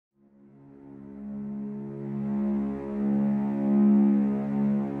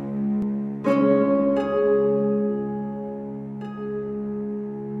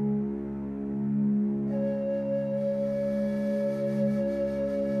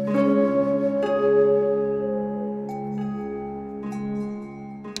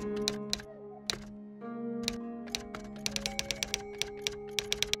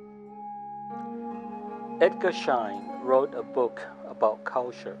Edgar Schein wrote a book about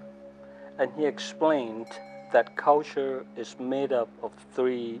culture, and he explained that culture is made up of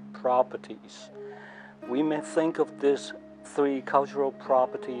three properties. We may think of these three cultural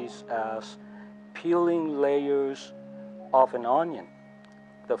properties as peeling layers of an onion.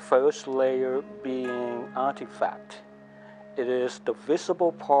 The first layer being artifact. It is the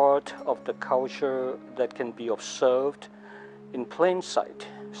visible part of the culture that can be observed in plain sight,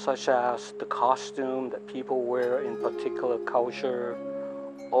 such as the costume that people wear in particular culture,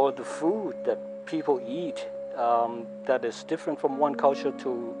 or the food that people eat that is different from one culture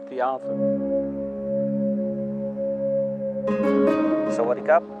to the other. สวัสดี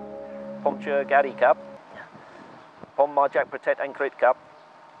ครับผมชื่อแกรี่ครับผมมาจากประเทศอังกฤษครับ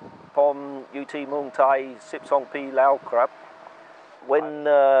ผมอยู่ที่เมืองไทย12 ปีแล้วครับ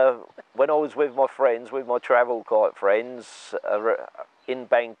when I was with my friends, with my travel friends in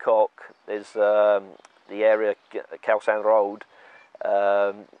Bangkok, there's the area Khao San Road.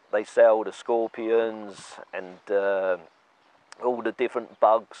 They sell the scorpions and all the different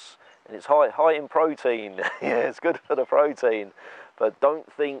bugs, and it's high in protein. Yeah, it's good for the protein. But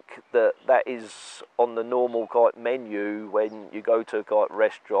don't think that that is on the normal menu when you go to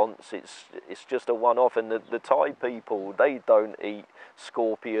restaurants. It's just a one-off, and the Thai people, they don't eat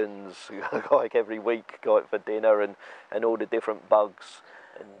scorpions like every week for dinner and all the different bugs.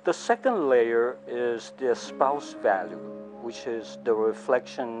 The second layer is the spouse value, which is the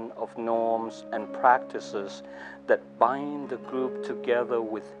reflection of norms and practices that bind the group together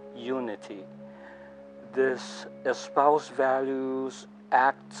with unity. This espoused values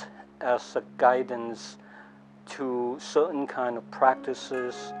act as a guidance to certain kind of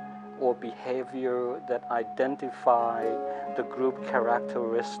practices or behavior that identify the group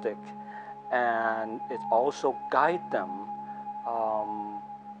characteristic, and it also guide them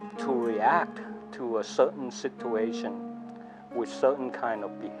to react to a certain situation with certain kind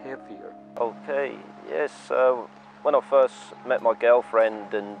of behavior. Okay, yes, when I first met my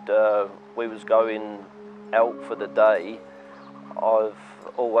girlfriend and we was going out for the day, I've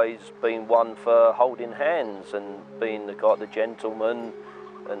always been one for holding hands and being the gentleman,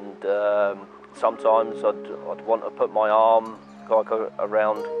 and sometimes I'd want to put my arm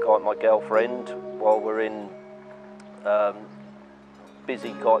around my girlfriend while we're in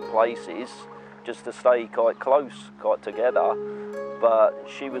busy places, just to stay close together, but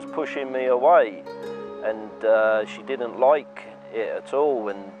she was pushing me away, and she didn't like it at all,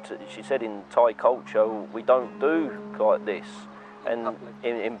 and she said in Thai culture we don't do this, and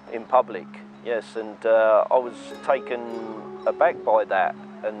in public, yes, and I was taken aback by that,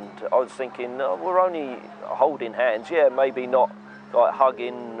 and I was thinking, oh, we're only holding hands, yeah, maybe not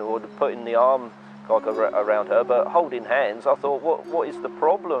hugging or putting the arm around her, but holding hands. I thought, what is the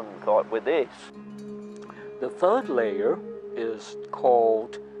problem with this? The third layer is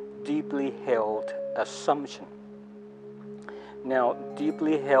called deeply held assumption. Now,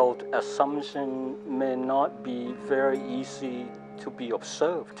 deeply held assumption may not be very easy to be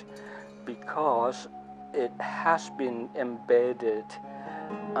observed because it has been embedded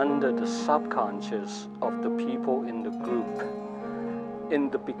under the subconscious of the people in the group. In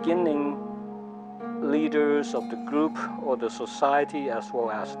the beginning, leaders of the group or the society, as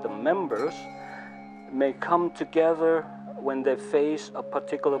well as the members, may come together when they face a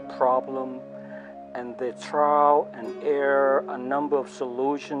particular problem, and they trial and error a number of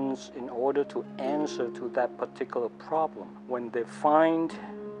solutions in order to answer to that particular problem. When they find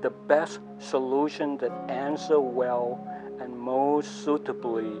the best solution that answer well and most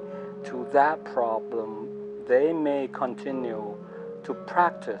suitably to that problem, they may continue to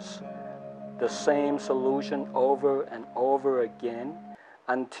practice the same solution over and over again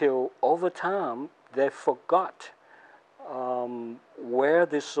until over time they forgot where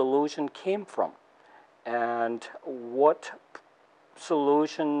this solution came from and what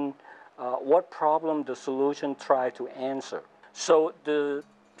problem the solution tried to answer. So the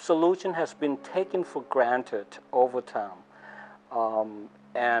solution has been taken for granted over time,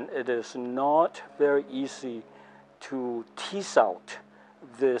 and it is not very easy to tease out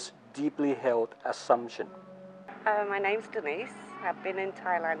this deeply held assumption. My name's Denise. I've been in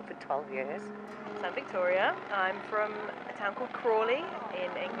Thailand for 12 years. So I'm Victoria. I'm from a town called Crawley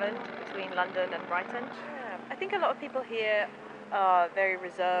in England, between London and Brighton. I think a lot of people here are very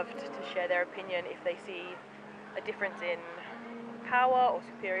reserved to share their opinion if they see a difference in power or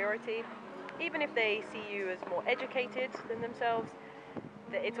superiority. Even if they see you as more educated than themselves,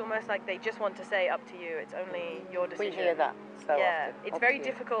 it's almost like they just want to say up to you, it's only your decision. We hear that so yeah, often. it's very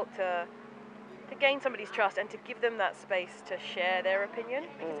difficult to gain somebody's trust and to give them that space to share their opinion,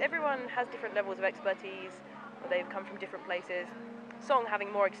 because everyone has different levels of expertise or they've come from different places. Song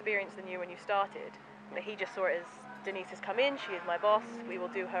having more experience than you when you started, but he just saw it as Denise has come in, she is my boss, we will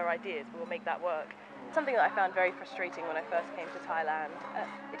do her ideas, we will make that work. Something that I found very frustrating when I first came to Thailand.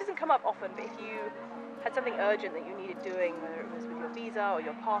 It doesn't come up often, but if you had something urgent that you needed doing, whether it was with your visa or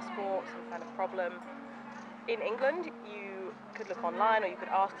your passport, some kind of problem, in England you could look online or you could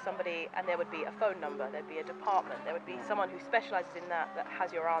ask somebody and there would be a phone number, there'd be a department, there would be someone who specialises in that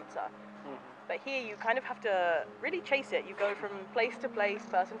has your answer. But here you kind of have to really chase it. You go from place to place,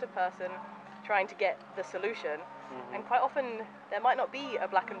 person to person, trying to get the solution. And quite often there might not be a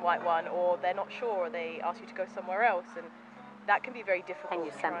black and white one, or they're not sure, or they ask you to go somewhere else, and that can be very difficult. And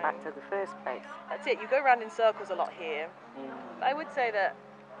you sent back to the first place. That's it, you go around in circles a lot here. I would say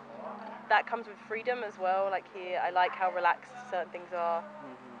that comes with freedom as well. Like here, I like how relaxed certain things are.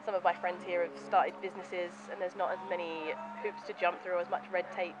 Some of my friends here have started businesses and there's not as many hoops to jump through, as much red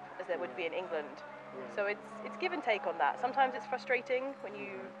tape as there would be in England. So it's give and take on that. Sometimes it's frustrating when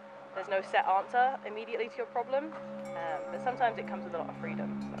there's no set answer immediately to your problem, but sometimes it comes with a lot of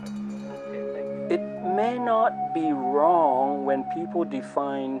freedom. So. It may not be wrong when people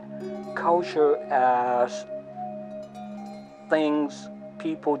define culture as things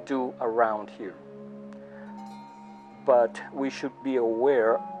people do around here. But we should be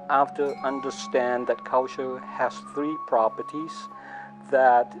aware, after understand that culture has three properties,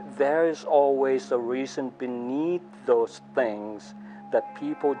 that there is always a reason beneath those things that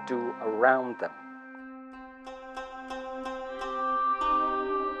people do around them.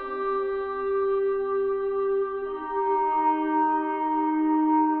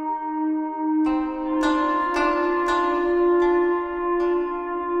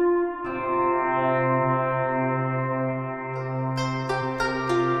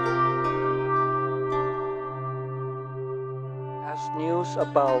 News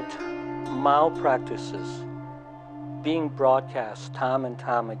about malpractices being broadcast time and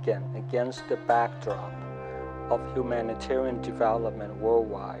time again against the backdrop of humanitarian development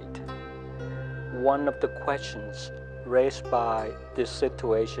worldwide. One of the questions raised by this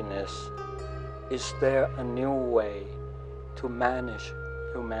situation is there a new way to manage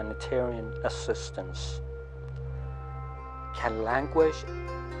humanitarian assistance? Can language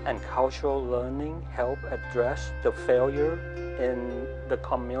and cultural learning help address the failure in the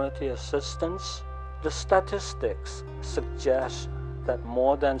community assistance? The statistics suggest that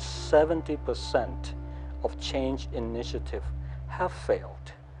more than 70% of change initiatives have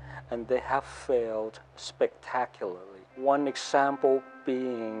failed, and they have failed spectacularly. One example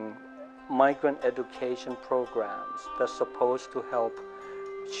being migrant education programs that's supposed to help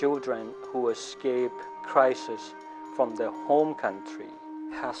children who escape crisis from their home country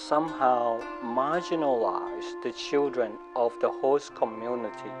has somehow marginalized the children of the host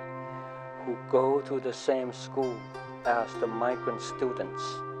community who go to the same school as the migrant students.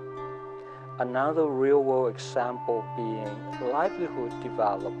 Another real-world example being livelihood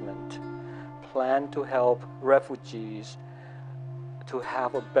development, plan to help refugees to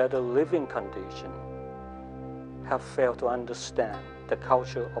have a better living condition, have failed to understand the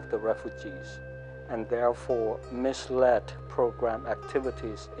culture of the refugees and therefore misled program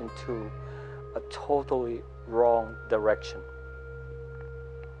activities into a totally wrong direction.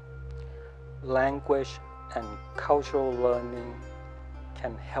 Language and cultural learning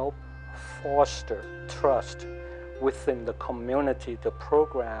can help foster trust within the community the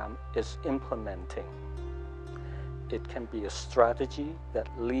program is implementing. It can be a strategy that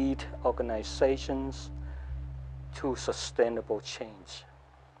leads organizations to sustainable change.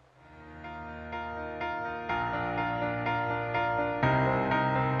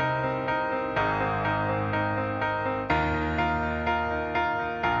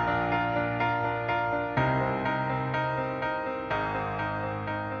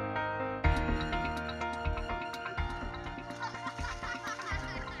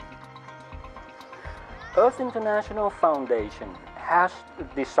 Earth International Foundation has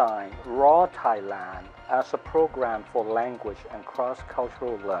designed RAW Thailand as a program for language and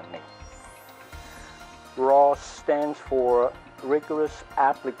cross-cultural learning. RAW stands for Rigorous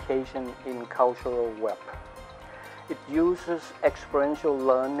Application in Cultural Web. It uses experiential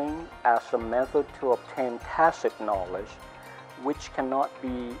learning as a method to obtain tacit knowledge, which cannot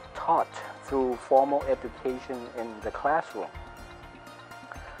be taught through formal education in the classroom.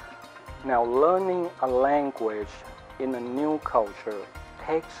 Now, learning a language in a new culture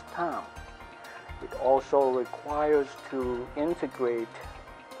takes time. It also requires to integrate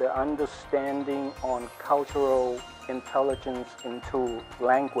the understanding on cultural intelligence into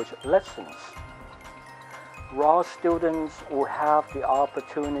language lessons. RAW students will have the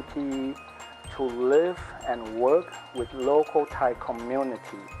opportunity to live and work with local Thai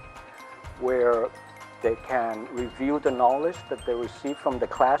community, where they can review the knowledge that they receive from the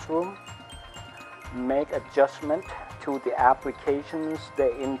classroom, make adjustment to the applications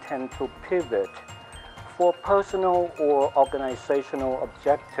they intend to pivot for personal or organizational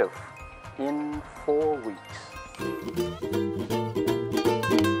objective in 4 weeks.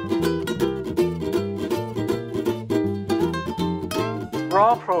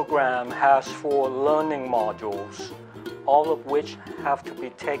 RAW program has 4 learning modules, all of which have to be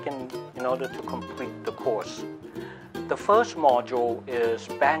taken in order to complete the course. The first module is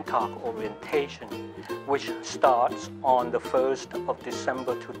Bangkok orientation, which starts on the 1st of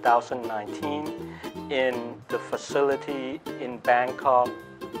December 2019 in the facility in Bangkok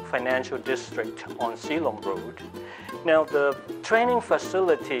Financial District on Silom Road. Now, the training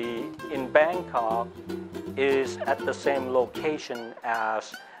facility in Bangkok is at the same location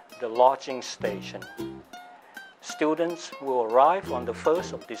as the lodging station. Students will arrive on the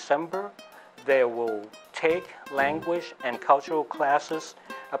 1st of December. They will take language and cultural classes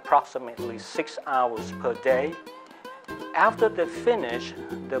approximately 6 hours per day. After they finish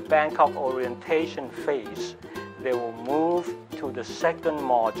the Bangkok orientation phase, they will move to the second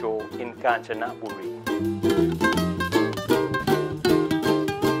module in Kanchanaburi.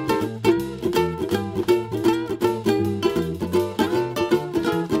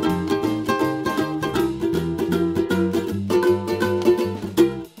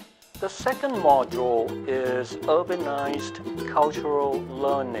 The second module is urbanized cultural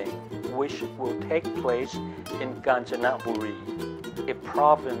learning, which will take place in Kanchanaburi, a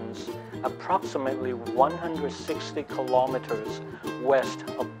province approximately 160 kilometers west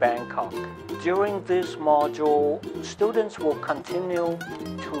of Bangkok. During this module, students will continue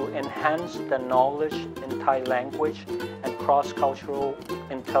to enhance their knowledge in Thai language and cross-cultural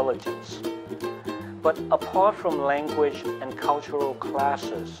intelligence. But apart from language and cultural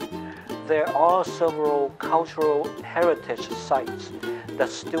classes, there are several cultural heritage sites that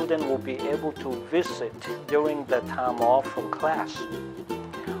students will be able to visit during their time off from class.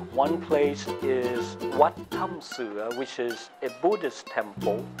 One place is Wat Tham Sua, which is a Buddhist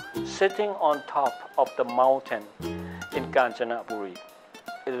temple sitting on top of the mountain in Kanchanaburi.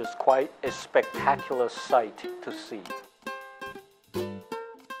 It is quite a spectacular sight to see.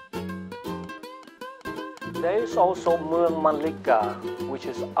 There is also Mueang Malika, which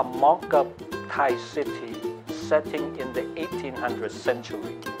is a mock-up Thai city setting in the 1800th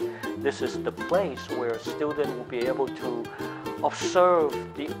century. This is the place where students will be able to observe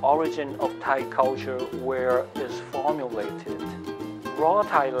the origin of Thai culture where it is formulated. RAW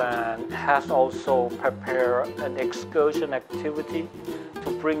Thailand has also prepared an excursion activity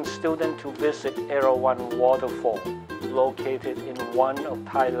to bring students to visit Erawan Waterfall, located in one of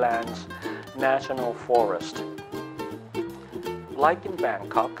Thailand's national forests. Like in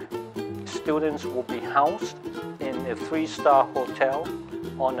Bangkok, students will be housed in a 3-star hotel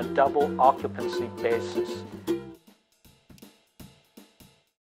on a double occupancy basis.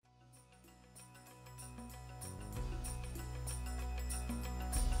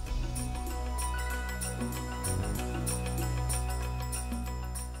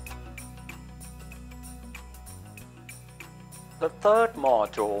 The third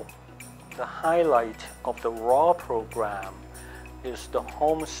module, the highlight of the RAW program, is the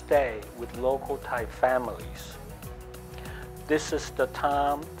homestay with local Thai families. This is the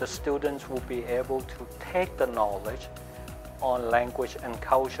time the students will be able to take the knowledge on language and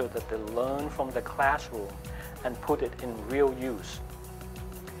culture that they learn from the classroom and put it in real use.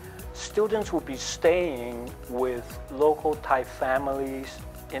 Students will be staying with local Thai families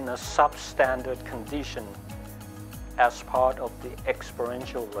in a substandard condition as part of the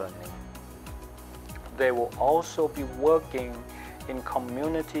experiential learning. They will also be working in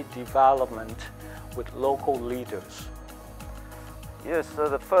community development with local leaders. Yes, so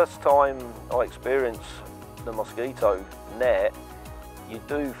the first time I experienced the mosquito net, you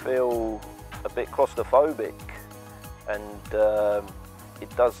do feel a bit claustrophobic, and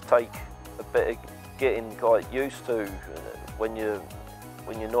it does take a bit of getting quite used to when you're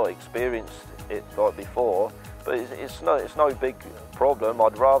not experienced it like before. But it's no big problem.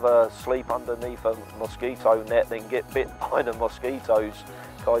 I'd rather sleep underneath a mosquito net than get bit by the mosquitoes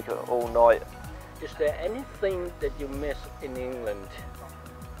like all night. Is there anything that you miss in England?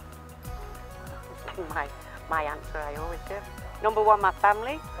 My answer I always give. Number 1, my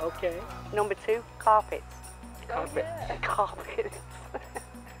family. Okay. Number 2, carpets. Carpet. Carpets.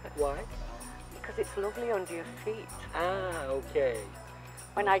 Why? Because it's lovely under your feet. Ah, okay.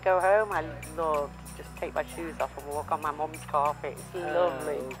 When I go home, I love to just take my shoes off and walk on my mum's carpet. It's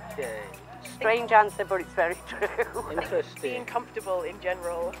lovely. Okay. strange answer, but it's very true. Interesting. Being comfortable in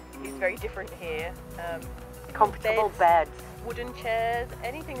general is very different here. Comfortable beds. Wooden chairs,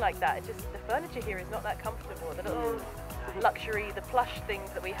 anything like that. It's just the furniture here is not that comfortable. The little luxury, the plush things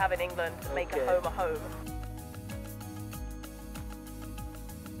that we have in England make a home a home.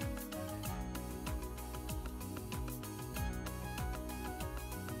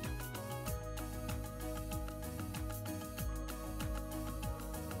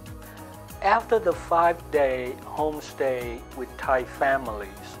 After the 5-day homestay with Thai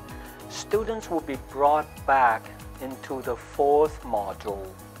families, students will be brought back into the 4th module,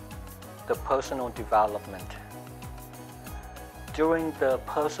 the personal development. During the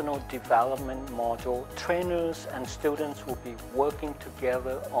personal development module, trainers and students will be working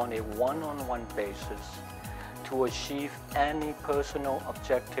together on a one-on-one basis to achieve any personal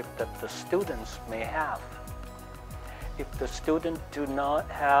objective that the students may have. If the students do not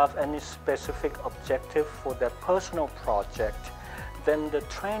have any specific objective for their personal project, then the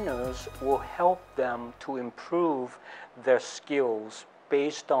trainers will help them to improve their skills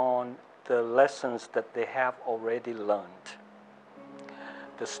based on the lessons that they have already learned.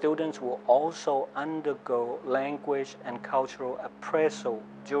 The students will also undergo language and cultural appraisal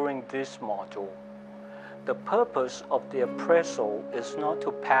during this module. The purpose of the appraisal is not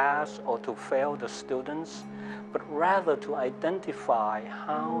to pass or to fail the students, but rather to identify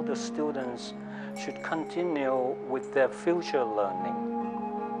how the students should continue with their future learning.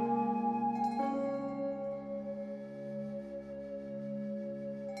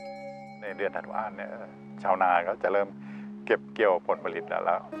 ในเดือนธันวาคมเนี่ยชาวนาก็จะเริ่มเก็บเกี่ยวผลผลิตแล้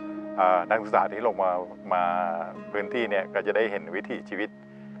วนักศึกษาที่ลงมาพื้นที่เนี่ยก็จะได้เห็นวิถีชีวิต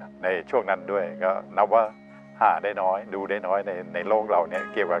ในช่วงนั้นด้วยก็นับว่าหาได้น้อยดูได้น้อยในโลกเราเนี่ย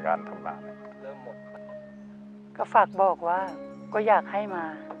เกี่ยวกับการทำนาก็ฝากบอกว่าก็อยากให้มา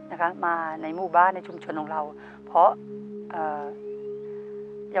นะคะมาในหมู่บ้านในชุมชนของเราเพราะ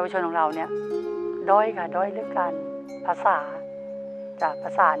เยาวชนของเราเนี่ยด้อยค่ะด้อยเรื่องการภาษาจากภ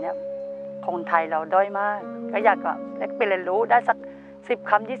าษาเนี่ยคนไทยเราด้อยมากก็อยากไปเรียนรู้ได้สัก10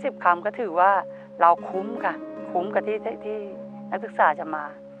 คำ 20 คำก็ถือว่าเราคุ้มค่ะคุ้มกับที่นักศึกษาจะมา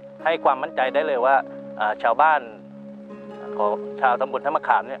ให้ความมั่นใจได้เลยว่าชาวบ้านของชาวตำบลท่ามะข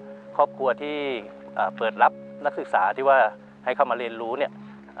ามเนี่ยครอบครัวที่เปิดรับนักศึกษาที่ว่าให้เข้ามาเรียนรู้เนี่ย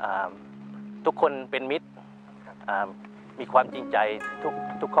ทุกคนเป็นมิตรมีความจริงใจ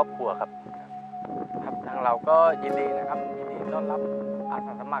ทุกครอบครัวครับทางเราก็ยินดีนะครับยินดีต้อนรับอาส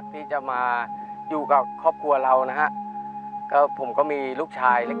าสมัครที่จะมาอยู่กับครอบครัวเรานะฮะก็ผมก็มีลูกช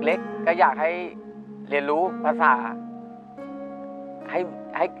ายเล็กๆก็อยากให้เรียนรู้ภาษาใ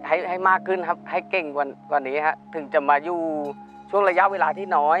ห้มากขึ้นครับให้เก่งกว่านี้ฮะถึงจะมาอยู่ช่วงระยะเวลาที่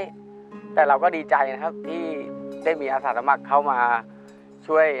น้อยแต่เราก็ดีใจนะครับที่ได้มีอาสาสมัครเข้ามา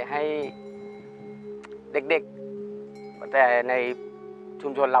ช่วยให้เด็กๆแต่ในชุ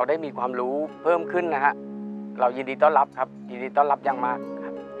มชนเราได้มีความรู้เพิ่มขึ้นนะฮะเรายินดีต้อนรับครับยินดีต้อนรับอย่างมากค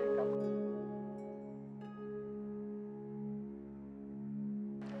รับ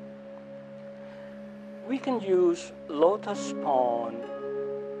We can use lotus pond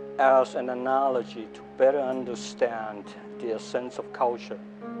as an analogy to better understand the essence of culture.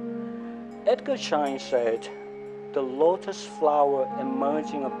 Edgar Schein said, the lotus flower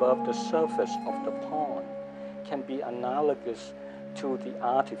emerging above the surface of the pond can be analogous to the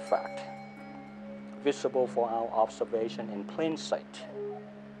artifact, visible for our observation in plain sight.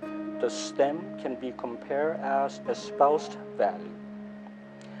 The stem can be compared as espoused value,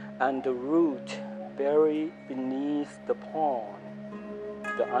 and the root buried beneath the pond,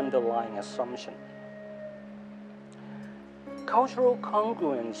 the underlying assumption. Cultural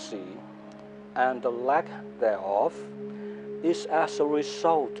congruency and the lack thereof is as a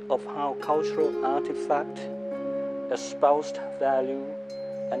result of how cultural artifact, espoused value,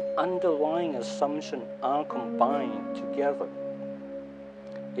 and underlying assumption are combined together.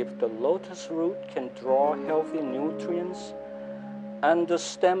 If the lotus root can draw healthy nutrients, and the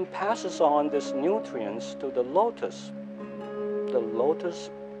stem passes on these nutrients to the lotus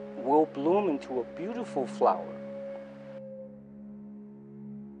will bloom into a beautiful flower.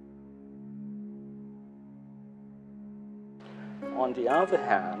 On the other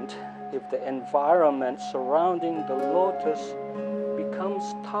hand, if the environment surrounding the lotus becomes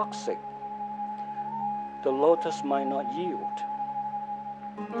toxic, the lotus might not yield.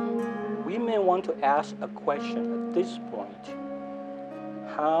 We may want to ask a question at this point.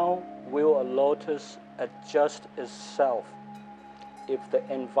 How will a lotus adjust itself if the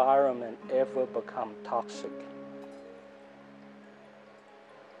environment ever becomes toxic?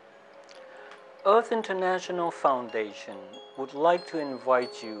 Earth International Foundation would like to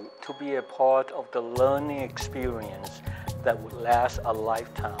invite you to be a part of the learning experience that would last a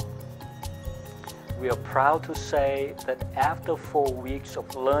lifetime. We are proud to say that after 4 weeks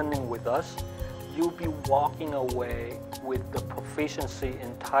of learning with us, you'll be walking away with the proficiency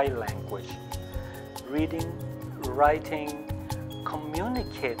in Thai language, reading, writing,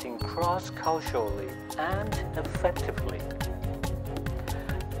 communicating cross-culturally and effectively.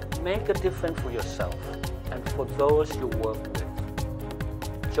 Make a difference for yourself and for those you work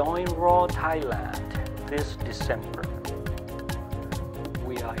with. Join RAW Thailand this December.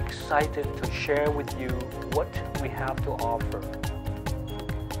 We are excited to share with you what we have to offer.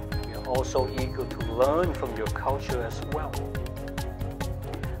 We are also eager to learn from your culture as well.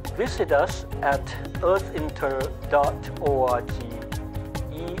 Visit us at earthinter.org,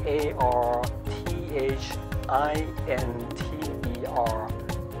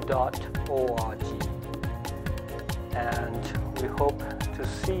 earthinter.org, and we hope to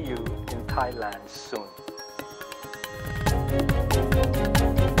see you in Thailand soon.